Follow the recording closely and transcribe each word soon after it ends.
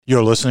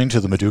You're listening to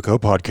the Meduco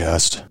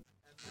Podcast.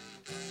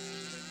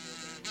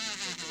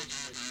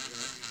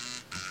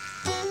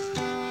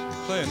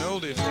 Play an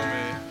oldie for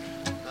me.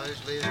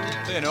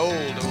 Play an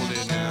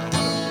oldie now.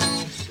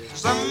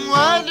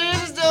 Someone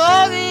is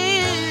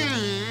doing.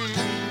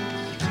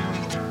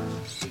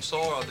 I'm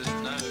sorry I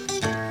didn't know.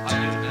 I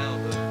do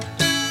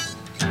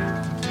now,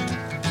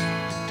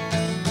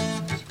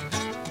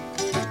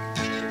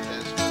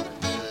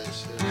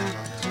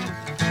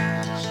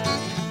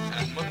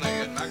 and when they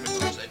get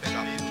magnetophones, they pick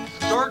up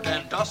dirt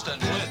and dust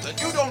and lint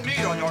that you don't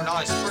need on your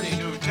nice, pretty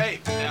new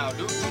tape. Now,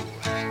 do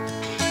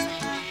you?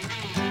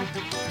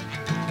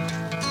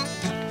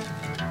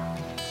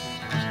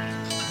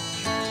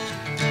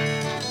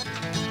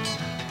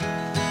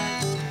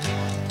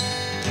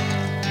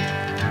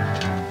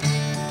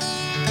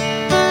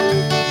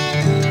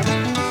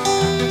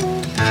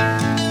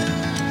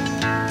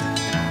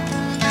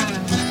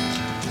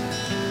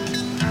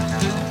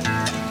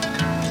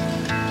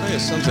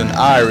 Something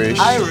Irish.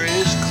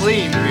 Irish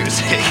clean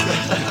music.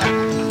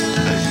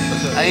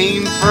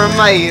 I'm from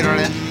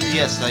Ireland,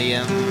 yes I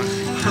am.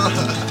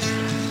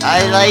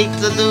 I like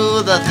to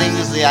do the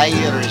things the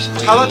Irish way.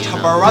 Tell it,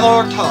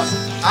 brother, tell it.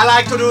 I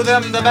like to do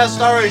them the best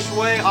Irish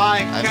way I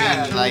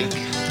can. mean, like,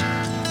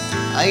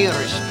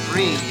 Irish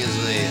Spring is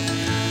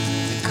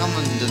the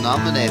common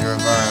denominator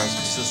of our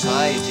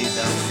society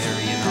down here,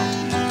 you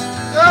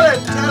know. Tell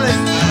it.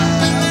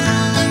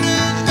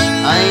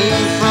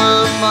 I'm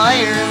from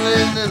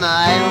Ireland and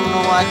I don't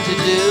know what to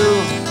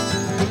do.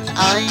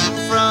 I'm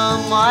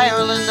from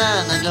Ireland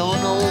and I don't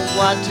know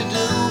what to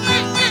do.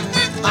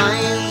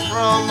 I'm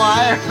from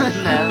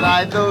Ireland and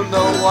I don't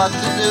know what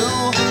to do.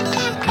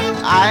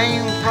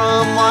 I'm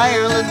from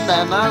Ireland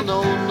and I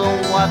don't know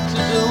what to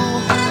do.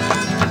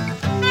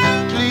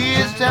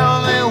 Please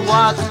tell me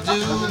what to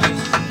do.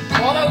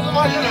 What else am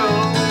I to do?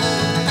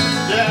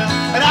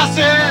 Yeah. And I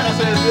said,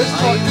 this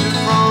I'm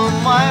from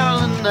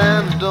Ireland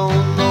and I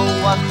don't know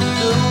what to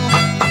do.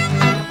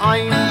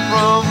 I'm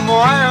from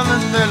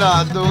Ireland and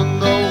I don't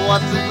know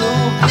what to do.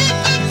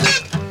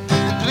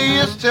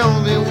 Please tell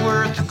me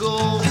where to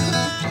go.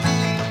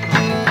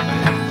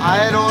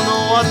 I don't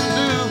know what to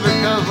do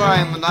because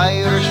I'm an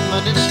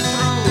Irishman, it's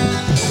true.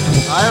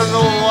 I don't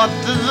know what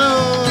to do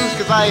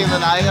because I'm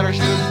an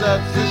Irishman,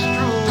 that is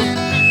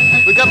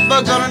true. We got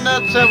bugs on our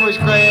nuts and we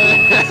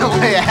scream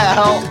way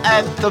out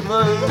at the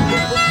moon.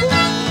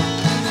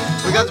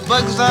 We got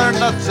bugs on our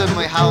nuts and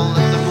we howl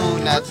at the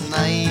moon at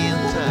night.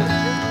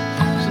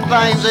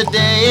 Sometimes a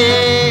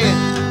day,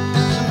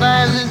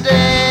 sometimes a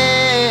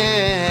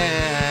day.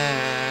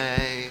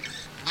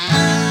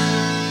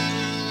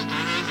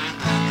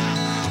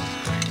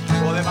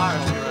 Well, them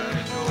Irish are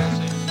ready to go.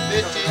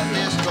 Bitch in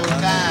disco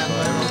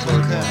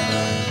time.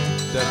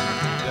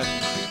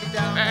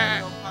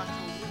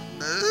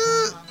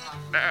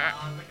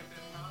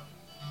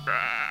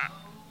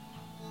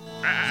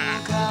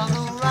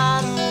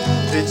 Colorado.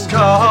 It's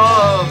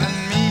calling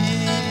me.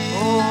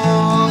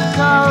 Oh,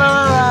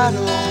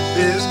 Colorado.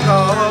 It's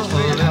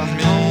calling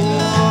me.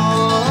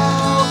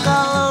 Oh,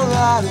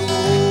 Colorado.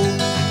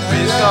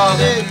 It's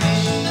calling me.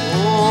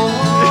 Oh,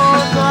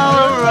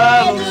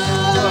 Colorado.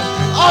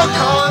 Oh,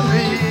 calling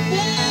me.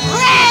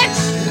 Rex!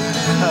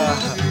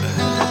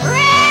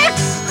 Rex!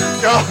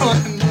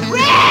 Calling me.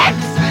 Rex!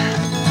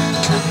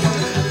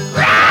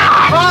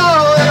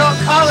 Oh, they're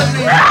calling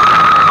me.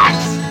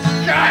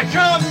 God,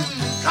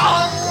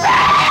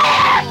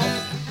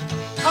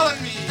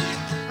 calling me.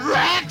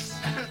 Rex!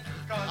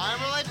 I'm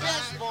really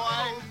pissed,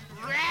 boy.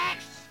 Rex!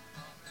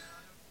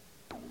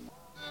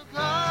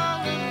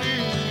 Calling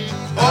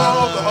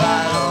me.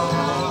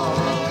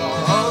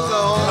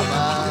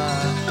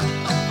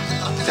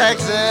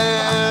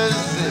 Texas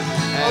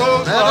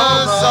and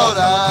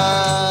Minnesota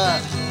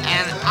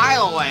and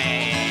Iowa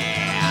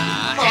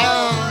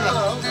and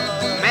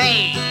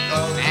Maine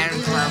and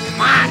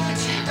Vermont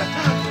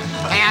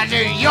and New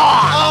York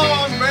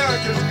Oh,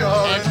 America's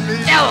calling and me.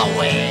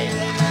 Delaware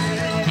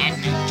and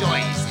New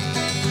Jersey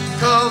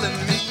Calling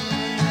me.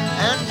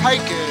 and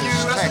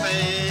Pecos, Texas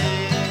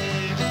USA.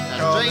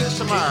 and Drinks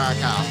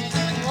America.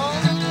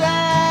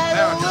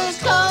 America's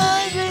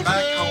calling me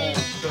back home.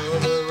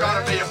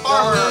 Gotta be a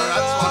farmer,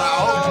 that's what I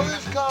hope.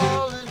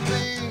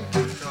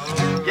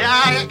 Yeah, I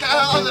got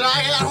cows and I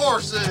got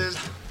horses.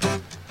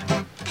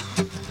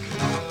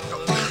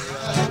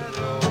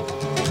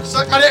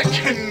 Suck my dick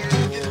and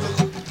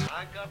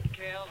I got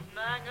cows and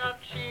I got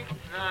sheep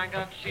and I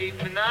got sheep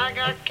and I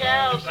got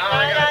cows and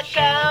I got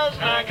cows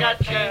and I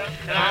got sheep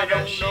and I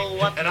don't know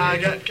what and I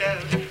got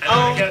cows and Oh,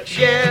 I got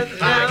sheep yeah,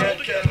 and I got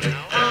cows.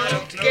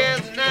 all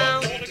together now,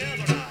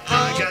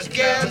 I all got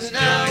together cows and I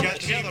now,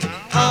 got sheep.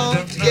 all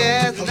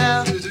together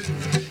now.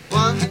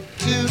 1,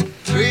 2,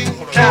 3,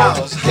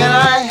 Cows. Can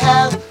I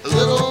have a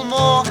little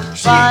more?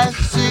 5,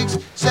 6,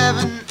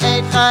 7,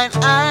 8, 9.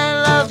 I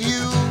love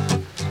you.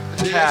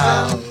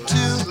 Cows. 1,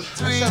 2,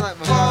 3,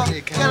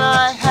 4. Can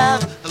I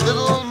have a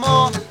little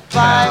more?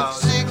 5,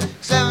 6,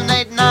 7,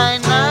 8,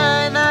 9,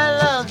 9. I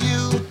love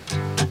you.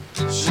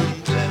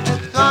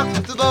 Rock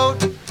the boat,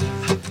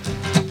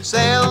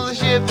 sail the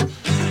ship.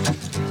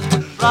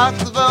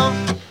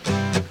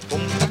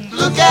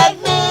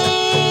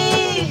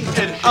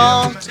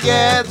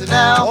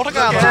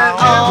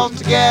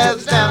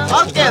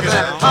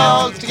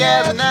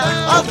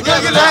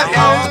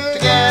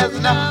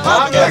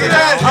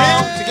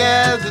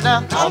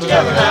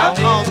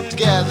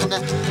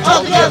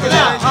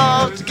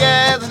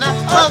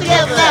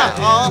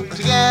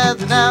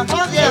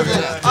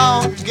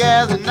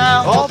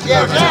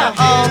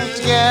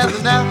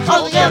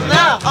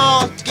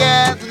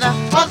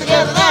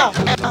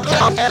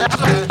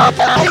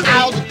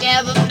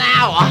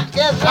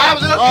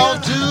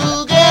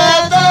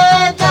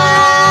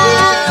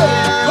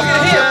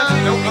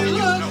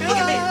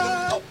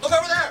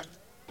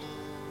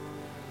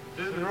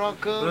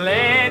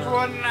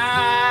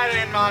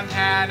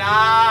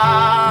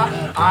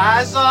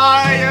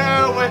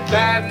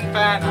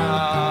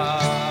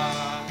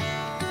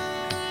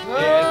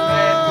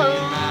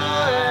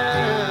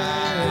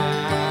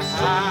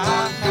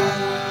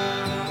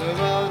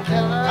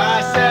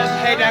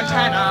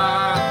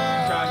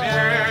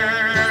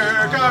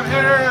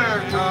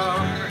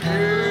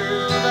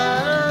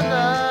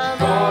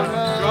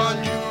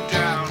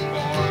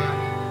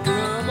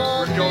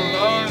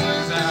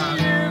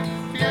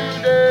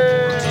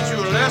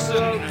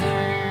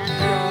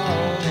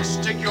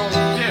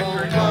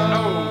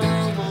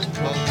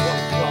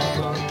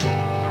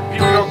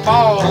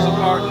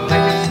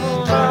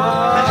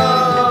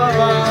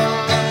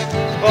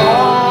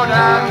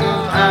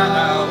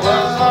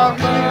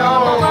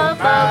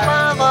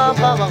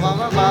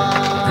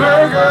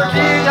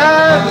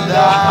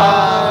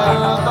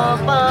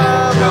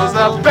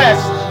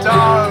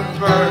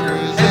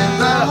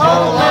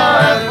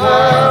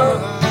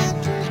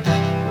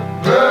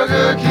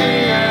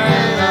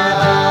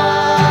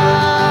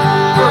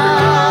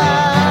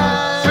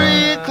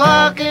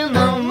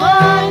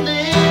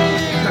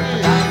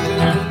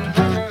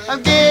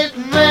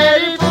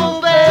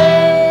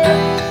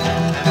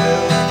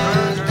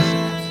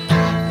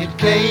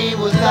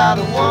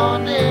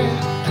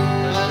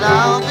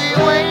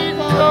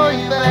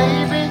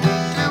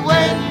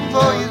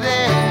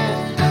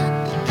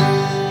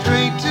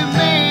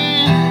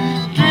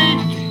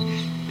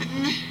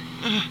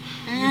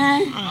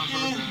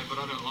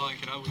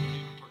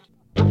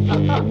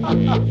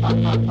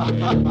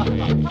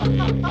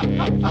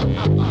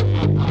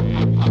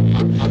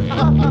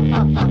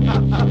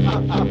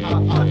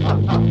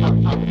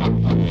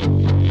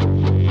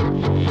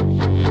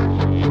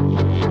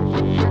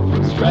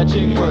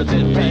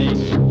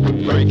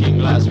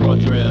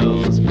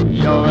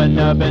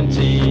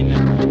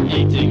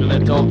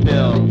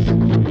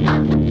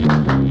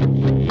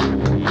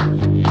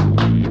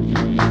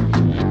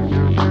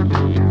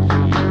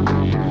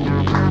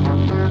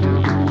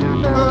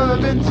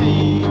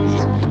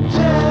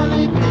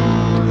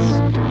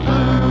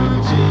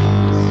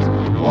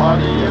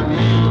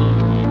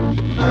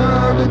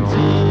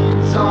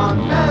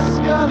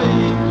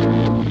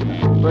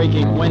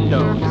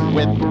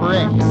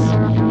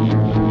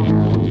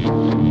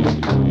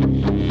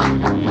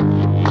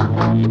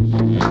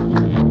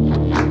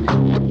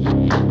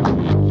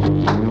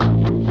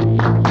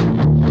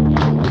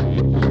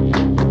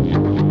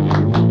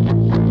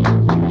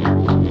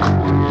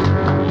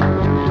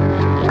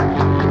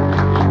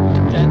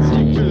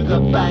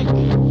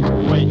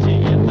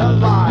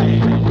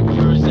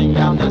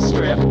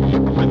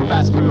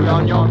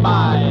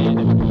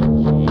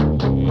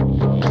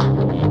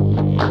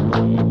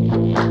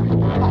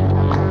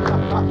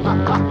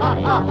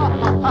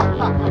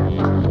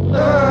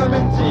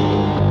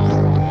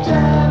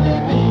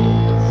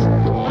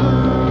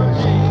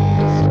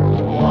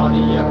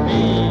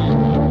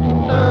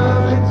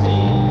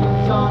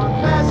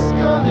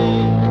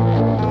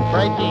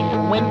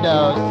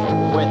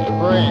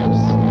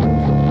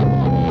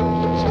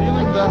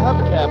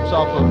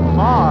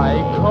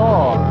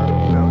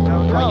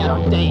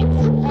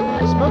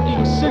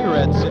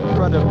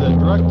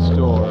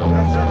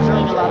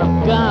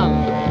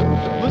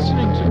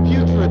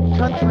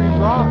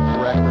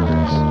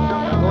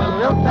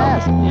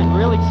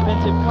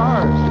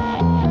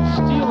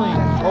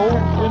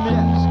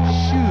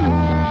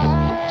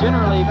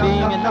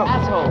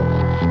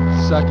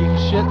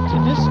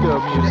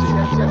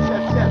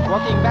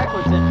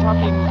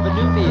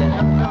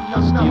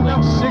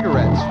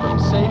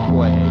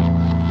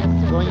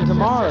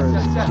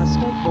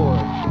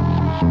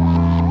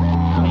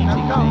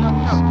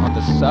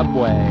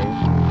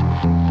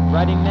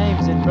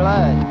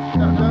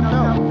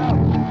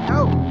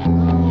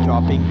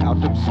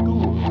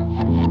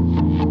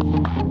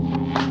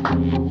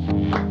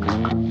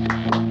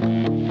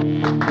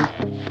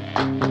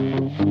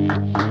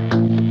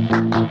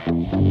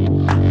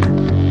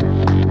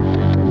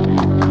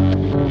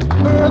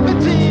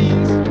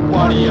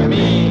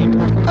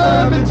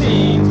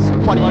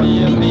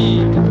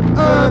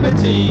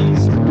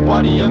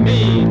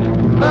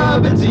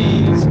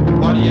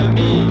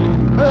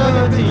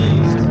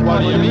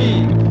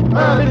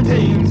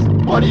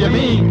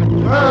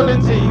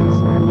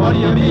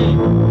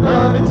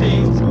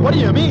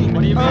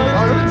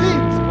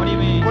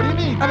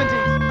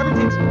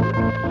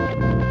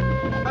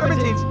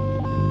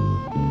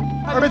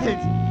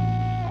 Hermitines.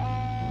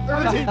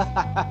 Hermitines.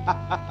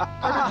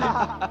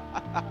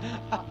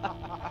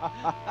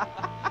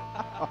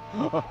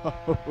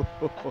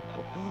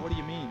 What do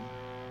you mean?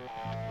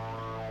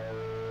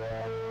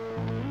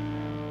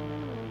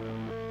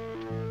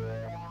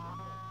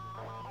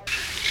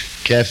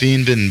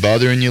 Caffeine been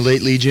bothering you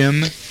lately,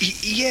 Jim?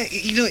 Yeah,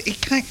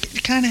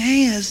 it kind of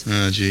has.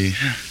 Oh, gee.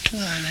 Come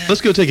on, man. Let's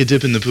go take a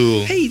dip in the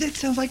pool. Hey, that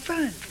sounds like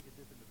fun.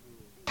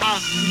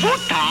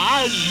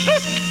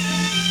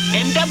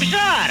 And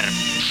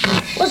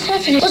observe. What's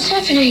happening? What's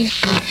happening?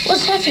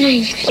 What's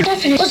happening? What's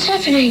happening? What's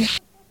happening?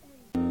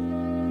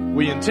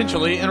 We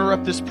intentionally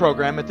interrupt this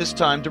program at this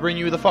time to bring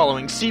you the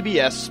following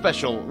CBS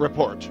special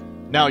report.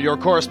 Now, your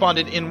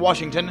correspondent in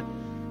Washington,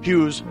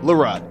 Hughes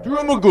Larod. Drew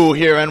Magoo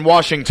here in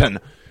Washington.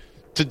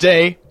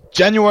 Today,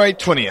 January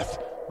 20th,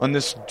 on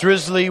this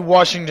drizzly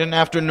Washington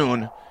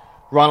afternoon,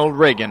 Ronald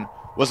Reagan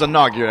was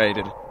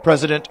inaugurated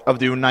President of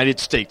the United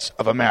States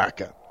of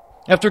America.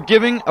 After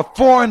giving a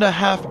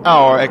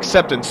 4.5-hour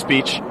acceptance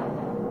speech,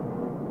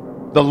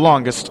 the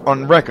longest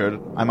on record,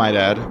 I might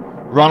add,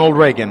 Ronald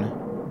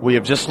Reagan, we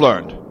have just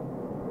learned,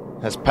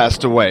 has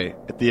passed away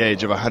at the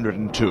age of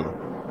 102.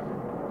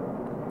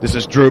 This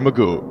is Drew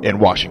Magoo in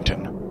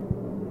Washington.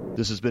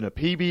 This has been a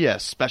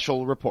PBS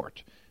special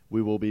report.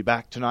 We will be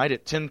back tonight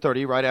at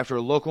 10:30 right after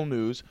local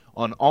news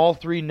on all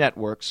 3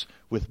 networks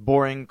with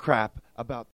boring crap about